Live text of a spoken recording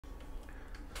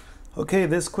Okay,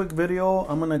 this quick video,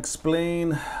 I'm gonna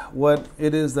explain what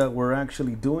it is that we're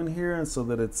actually doing here, and so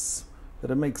that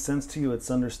it makes sense to you, it's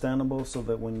understandable, so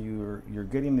that when you're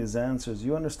getting these answers,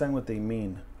 you understand what they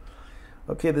mean.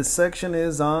 Okay, this section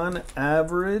is on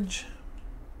average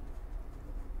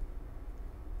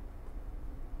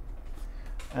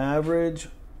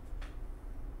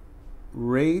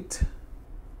rate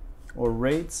or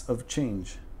rates of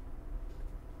change.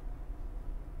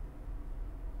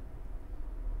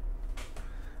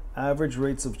 Average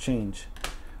rates of change.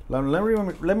 Let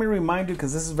me remind you,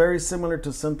 because this is very similar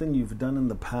to something you've done in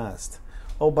the past.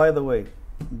 Oh, by the way,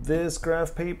 this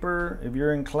graph paper, if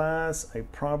you're in class, I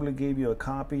probably gave you a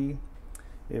copy.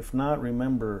 If not,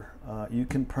 remember, you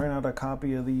can print out a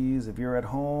copy of these. If you're at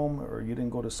home or you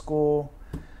didn't go to school,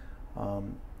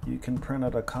 you can print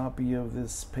out a copy of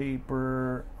this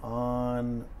paper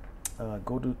on,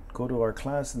 go to our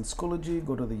class in Schoology,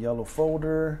 go to the yellow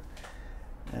folder,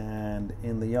 and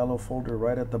in the yellow folder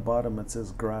right at the bottom it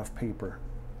says graph paper,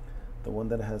 the one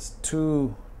that has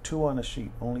two on a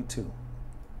sheet, only two.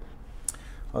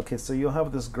 Okay, so you'll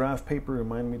have this graph paper.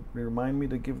 Remind me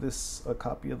to give this a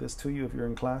copy of this to you if you're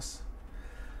in class.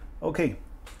 Okay,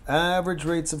 average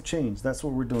rates of change, that's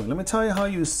what we're doing. Let me tell you how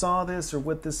you saw this or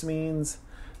what this means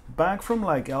back from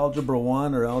like algebra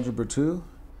 1 or algebra 2.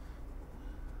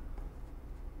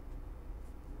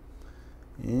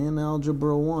 In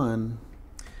algebra 1,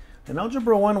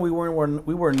 we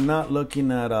were not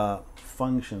looking at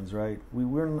functions, right? We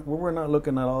were not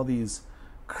looking at all these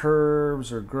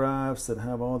curves or graphs that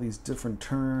have all these different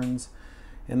turns.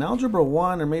 In algebra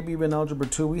 1 or maybe even algebra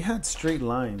 2, we had straight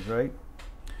lines, right?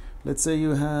 Let's say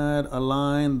you had a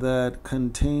line that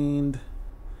contained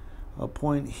a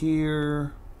point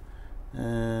here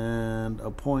and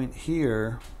a point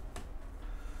here.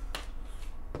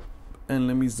 And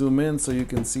let me zoom in so you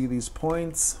can see these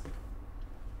points.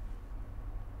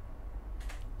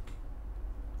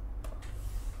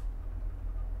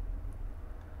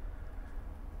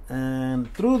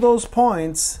 And through those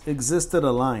points existed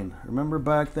a line. Remember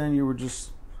back then you were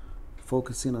just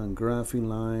focusing on graphing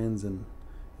lines, and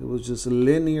it was just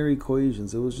linear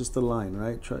equations. It was just a line,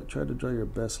 right? Try to draw your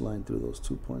best line through those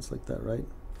 2 points like that, right?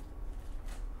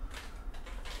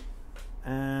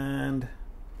 And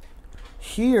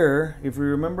here, if you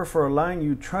remember, for a line,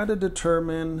 you try to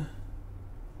determine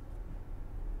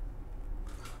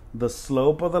the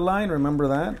slope of the line. Remember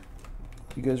that?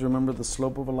 You guys remember the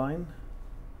slope of a line?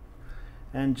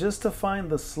 And just to find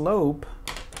the slope,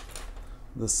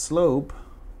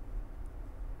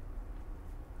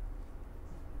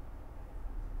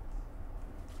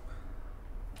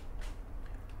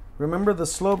 remember the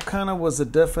slope kind of was a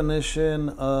definition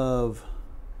of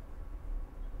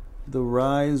the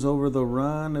rise over the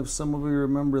run, if some of you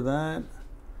remember that.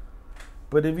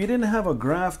 But if you didn't have a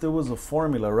graph, there was a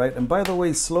formula, right? And by the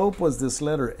way, slope was this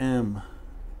letter M.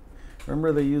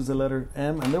 Remember they used the letter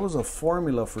M, and there was a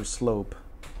formula for slope.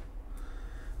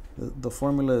 The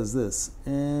formula is this: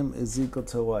 M is equal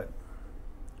to what?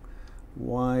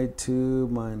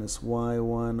 Y2 minus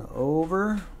Y1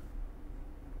 over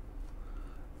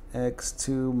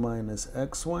X2 minus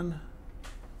X1.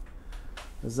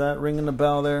 Is that ringing a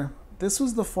bell there? This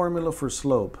was the formula for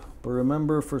slope. But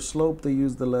remember, for slope they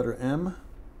used the letter M,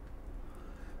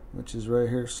 which is right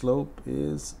here. Slope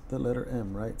is the letter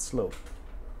M, right? Slope.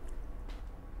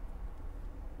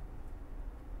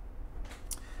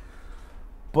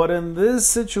 But in this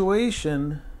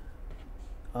situation,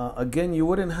 again, you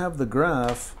wouldn't have the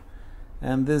graph,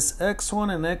 and this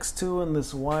x1 and x2 and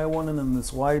this y1 and then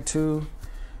this y2,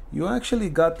 you actually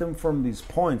got them from these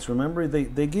points. Remember,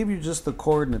 they gave you just the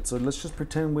coordinates, so let's just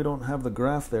pretend we don't have the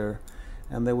graph there,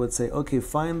 and they would say, okay,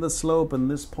 find the slope,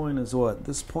 and this point is what?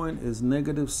 This point is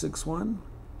negative 6, 1.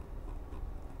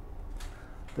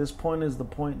 This point is the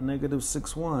point negative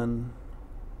 6, 1.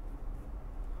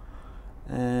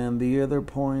 And the other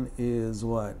point is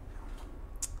what?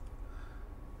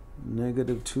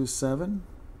 Negative 2, 7.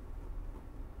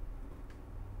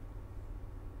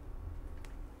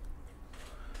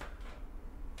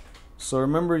 So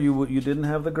remember, you didn't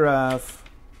have the graph,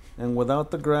 and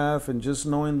without the graph and just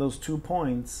knowing those 2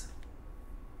 points,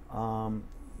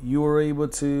 you were able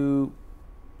to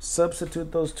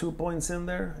substitute those 2 points in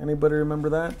there. Anybody remember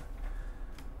that?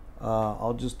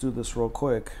 I'll just do this real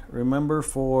quick. Remember,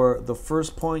 for the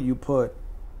first point you put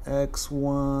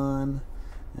x1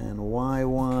 and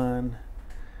y1,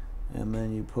 and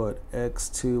then you put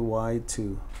x2,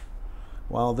 y2.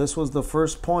 Well, this was the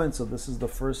first point, so this is the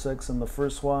first x and the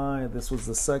first y. This was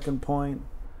the second point,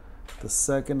 the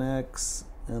second x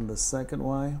and the second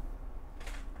y.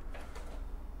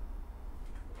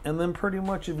 And then pretty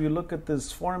much if you look at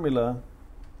this formula,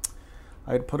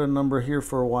 I'd put a number here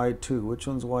for y2. Which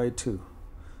one's y2?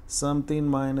 Something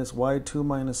minus y2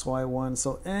 minus y1.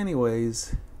 So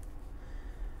anyways,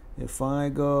 if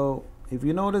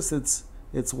you notice it's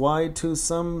y2,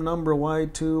 some number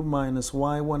y2 minus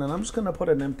y1, and I'm just going to put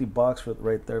an empty box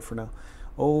right there for now,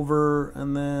 over,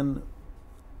 and then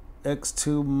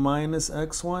x2 minus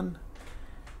x1.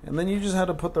 And then you just have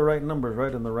to put the right numbers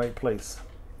right in the right place.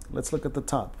 Let's look at the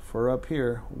top. For up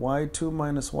here, y2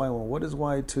 minus y1. What is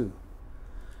y2?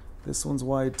 This one's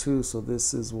y2, so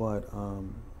this is what?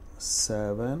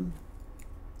 7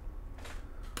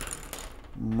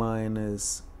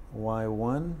 minus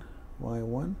y1.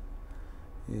 y1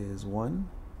 is 1.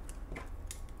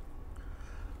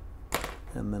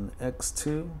 And then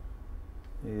x2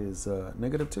 is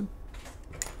negative 2.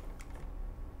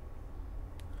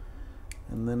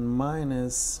 And then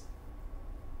minus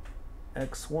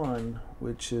x1,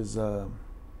 which is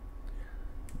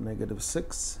negative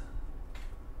 6.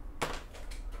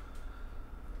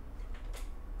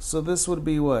 So this would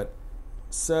be what?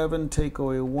 7 take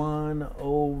away 1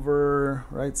 over,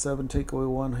 right? 7 take away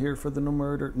 1 here for the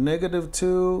numerator. Negative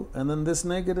 2, and then this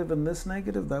negative and this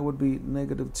negative, that would be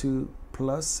negative 2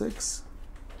 plus 6.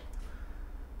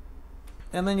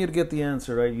 And then you'd get the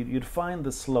answer, right? You'd find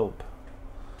the slope.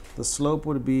 The slope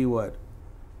would be what?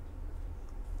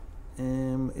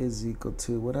 M is equal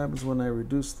to, what happens when I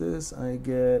reduce this? I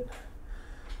get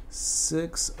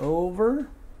 6 over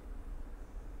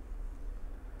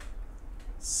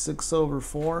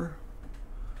 4,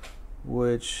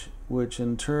 which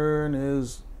in turn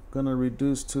is going to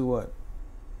reduce to what?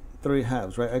 3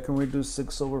 halves, right? I can reduce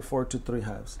 6 over 4 to 3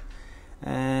 halves.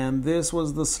 And this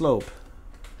was the slope.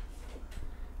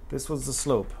 This was the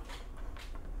slope.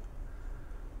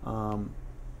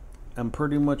 And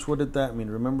pretty much what did that mean?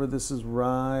 Remember, this is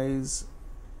rise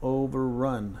over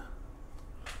run.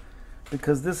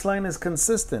 Because this line is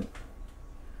consistent.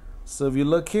 So if you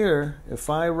look here, if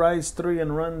I rise 3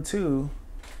 and run 2,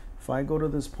 if I go to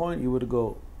this point, you would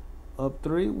go up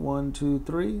 3, 1, 2,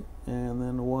 3, and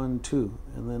then 1, 2.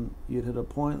 And then you'd hit a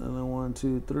point, and then 1,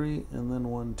 2, 3, and then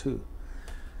 1, 2.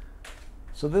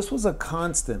 So this was a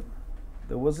constant.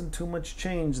 There wasn't too much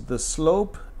change. The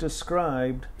slope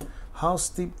described how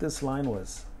steep this line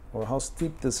was, or how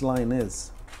steep this line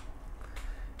is.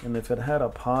 And if it had a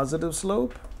positive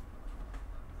slope,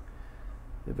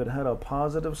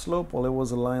 well, it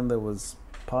was a line that was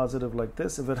positive like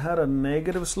this. If it had a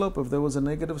negative slope, if there was a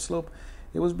negative slope,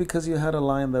 it was because you had a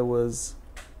line that was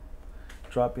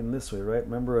dropping this way, right?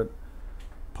 Remember, a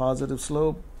positive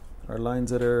slope are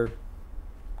lines that are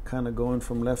kind of going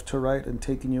from left to right and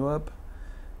taking you up.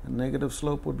 A negative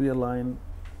slope would be a line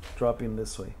dropping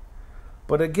this way.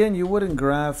 But again, you wouldn't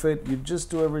graph it. You'd just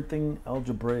do everything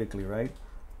algebraically, right?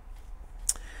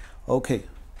 Okay,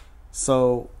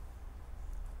 so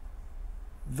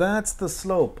that's the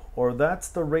slope, or that's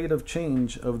the rate of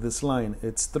change of this line.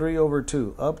 It's 3 over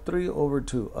 2, up 3 over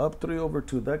 2, up 3 over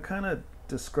 2. That kind of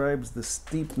describes the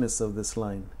steepness of this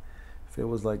line. If it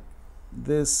was like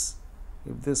this,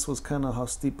 if this was kind of how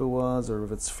steep it was, or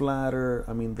if it's flatter,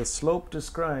 I mean, the slope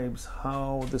describes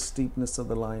how the steepness of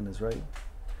the line is, right?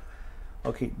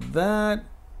 Okay, that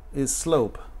is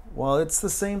slope. Well, it's the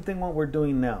same thing what we're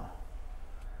doing now.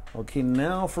 Okay,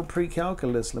 now for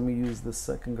pre-calculus, let me use the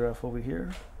second graph over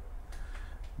here.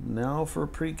 Now for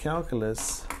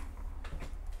pre-calculus,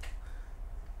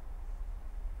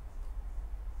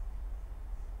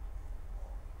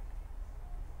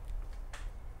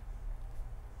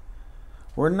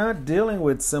 we're not dealing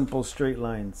with simple straight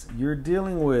lines. You're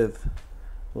dealing with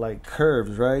like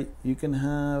curves, right? You can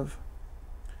have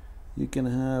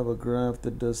a graph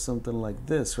that does something like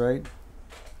this, right?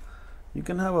 You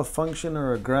can have a function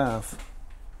or a graph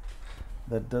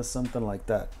that does something like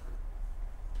that.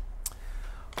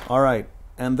 All right,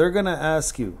 and they're going to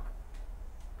ask you,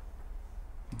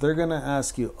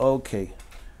 okay,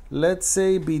 let's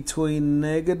say between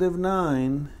negative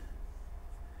 9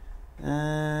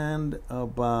 and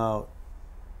about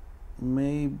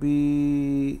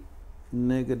maybe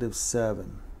negative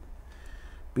 7.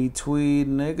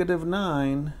 Between negative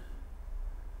 9,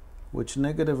 which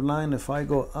negative 9, if I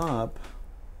go up,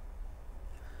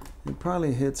 it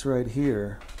probably hits right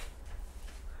here.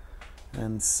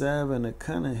 And 7, it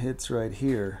kind of hits right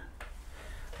here.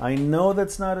 I know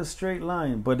that's not a straight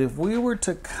line, but if we were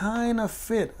to kind of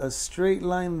fit a straight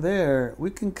line there, we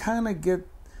can kind of get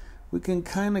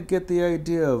the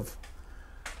idea of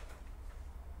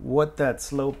what that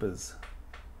slope is.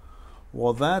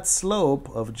 Well, that slope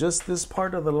of just this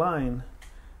part of the line,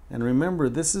 and remember,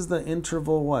 this is the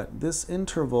interval what? This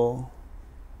interval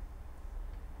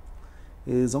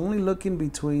is only looking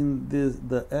between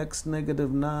the x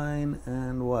negative 9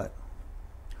 and what?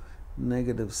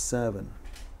 Negative 7.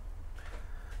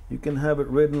 You can have it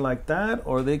written like that,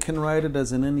 or they can write it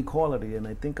as an inequality. And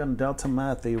I think on Delta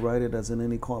Math, they write it as an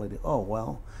inequality. Oh,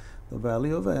 well, the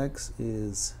value of x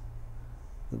is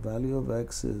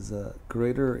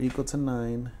greater or equal to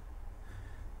 9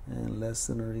 and less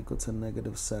than or equal to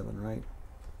negative 7, right?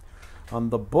 On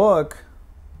the book,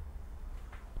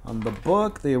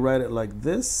 they write it like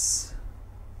this.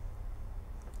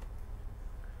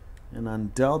 And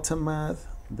on Delta Math,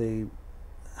 they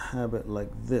have it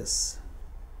like this.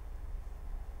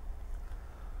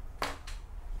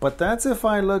 But that's if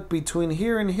I look between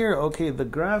here and here. Okay, the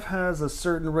graph has a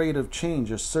certain rate of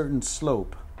change, a certain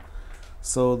slope.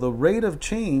 So the rate of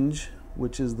change,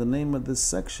 which is the name of this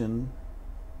section,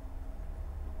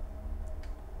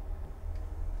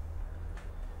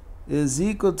 is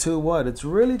equal to what? It's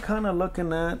really kind of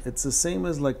looking at, it's the same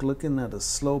as like looking at a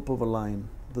slope of a line,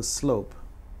 the slope.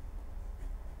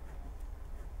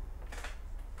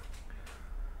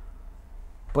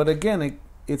 But again,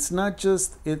 it's not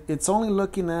just, it's only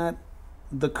looking at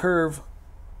the curve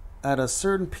at a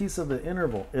certain piece of the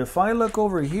interval. If I look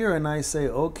over here and I say,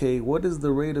 okay, what is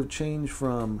the rate of change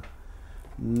from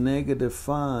negative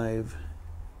 5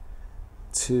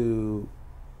 to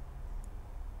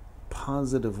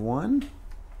positive 1?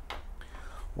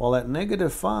 Well, at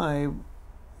negative 5,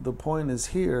 the point is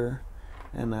here,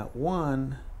 and at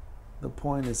 1, the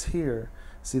point is here.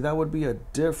 See, that would be a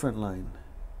different line.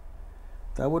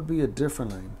 That would be a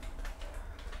different line.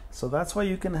 So that's why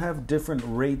you can have different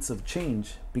rates of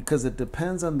change, because it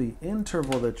depends on the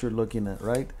interval that you're looking at,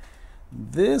 right?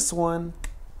 This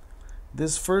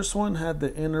first one had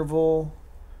the interval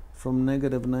from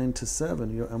negative 9 to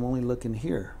 7. I'm only looking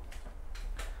here.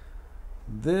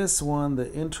 This one,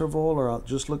 the interval, or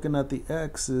just looking at the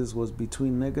x's, was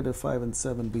between negative 5 and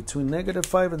 7. Between negative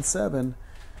 5 and 7,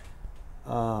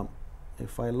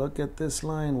 if I look at this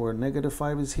line where negative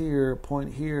 5 is here,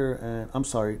 point here, and I'm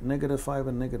sorry, negative 5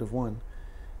 and negative 1,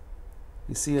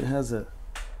 you see it has a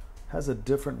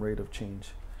different rate of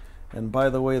change. And by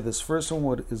the way, this first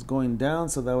one is going down,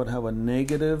 so that would have a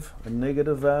negative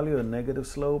value, a negative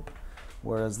slope,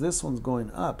 whereas this one's going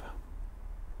up,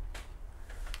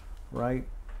 right?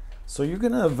 So you're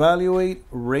going to evaluate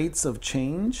rates of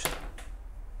change.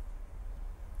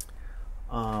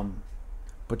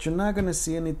 But you're not going to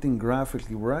see anything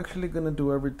graphically. We're actually going to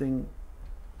do everything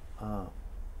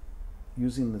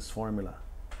using this formula.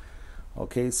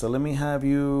 Okay, so let me have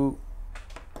you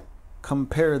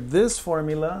compare this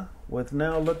formula with,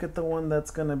 now look at the one that's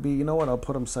going to be, you know what, I'll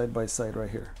put them side by side right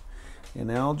here. In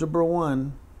Algebra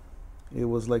 1, it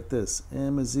was like this.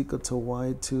 M is equal to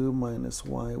y2 minus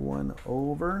y1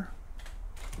 over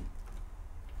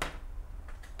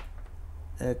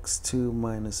x2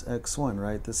 minus x1,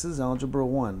 right? This is Algebra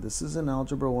 1. This is in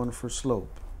Algebra 1 for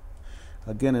slope.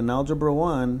 Again, in Algebra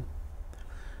 1,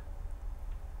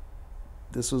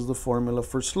 this was the formula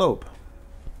for slope.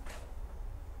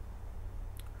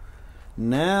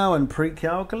 Now in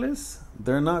pre-calculus,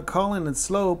 they're not calling it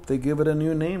slope. They give it a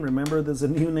new name. Remember, there's a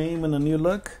new name and a new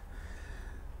look.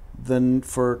 Then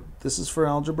this is for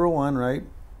Algebra 1, right?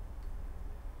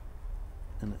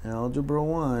 In Algebra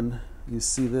 1, you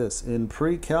see this. In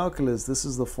pre-calculus, this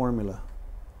is the formula.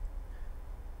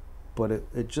 But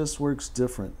it just works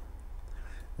different.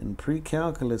 In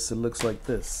pre-calculus, it looks like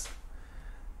this.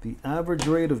 The average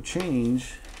rate of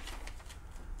change,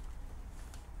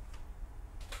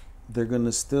 they're going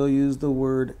to still use the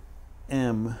word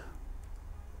M,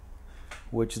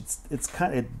 which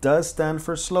it does stand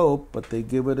for slope, but they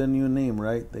give it a new name,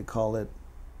 right? They call it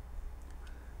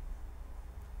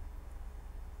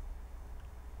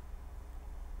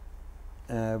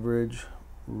average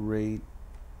rate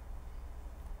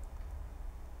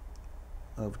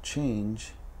of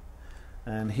change.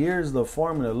 And here's the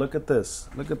formula. Look at this.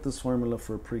 Look at this formula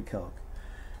for pre-calc.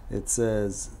 It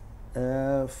says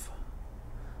f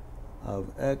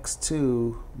of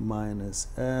x2 minus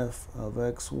f of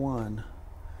x1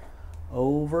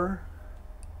 over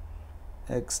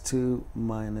x2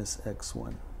 minus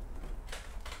x1.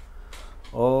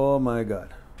 Oh my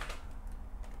God.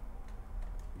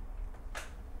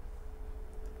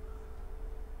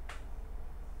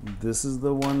 This is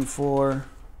the one for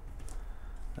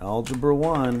Algebra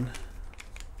 1.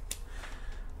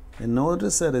 And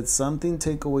notice that it's something,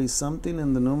 take away something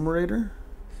in the numerator.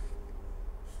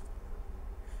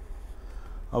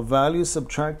 A value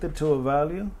subtracted to a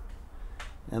value.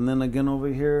 And then again over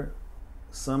here,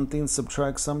 something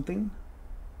subtract something.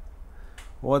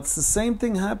 Well, it's the same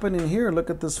thing happening here. Look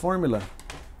at this formula.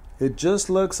 It just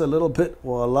looks a little bit,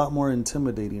 well, a lot more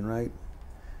intimidating, right?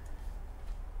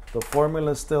 The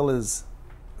formula still is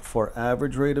for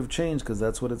average rate of change, because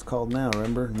that's what it's called now.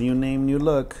 Remember, new name, new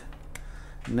look.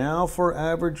 Now for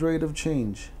average rate of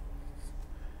change,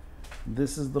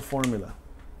 this is the formula.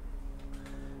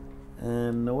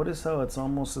 And notice how it's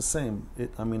almost the same.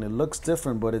 I mean, it looks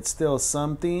different, but it's still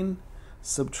something,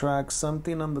 subtract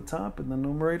something on the top in the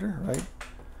numerator, right?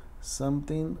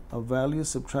 Something, a value,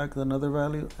 subtract another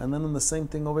value, and then the same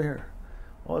thing over here.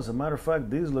 Oh, as a matter of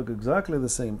fact, these look exactly the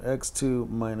same, x2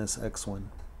 minus x1.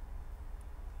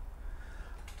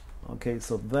 Okay,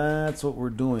 so that's what we're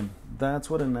doing. That's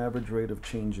what an average rate of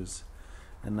change is.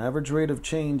 An average rate of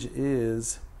change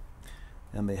is,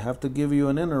 and they have to give you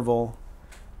an interval,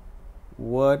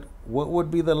 what would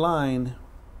be the line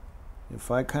if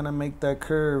I kind of make that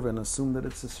curve and assume that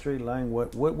it's a straight line?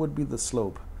 What would be the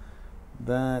slope?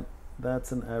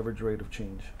 That's an average rate of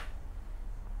change.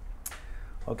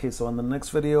 Okay, so on the next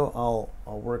video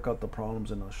I'll work out the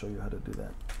problems and I'll show you how to do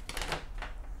that.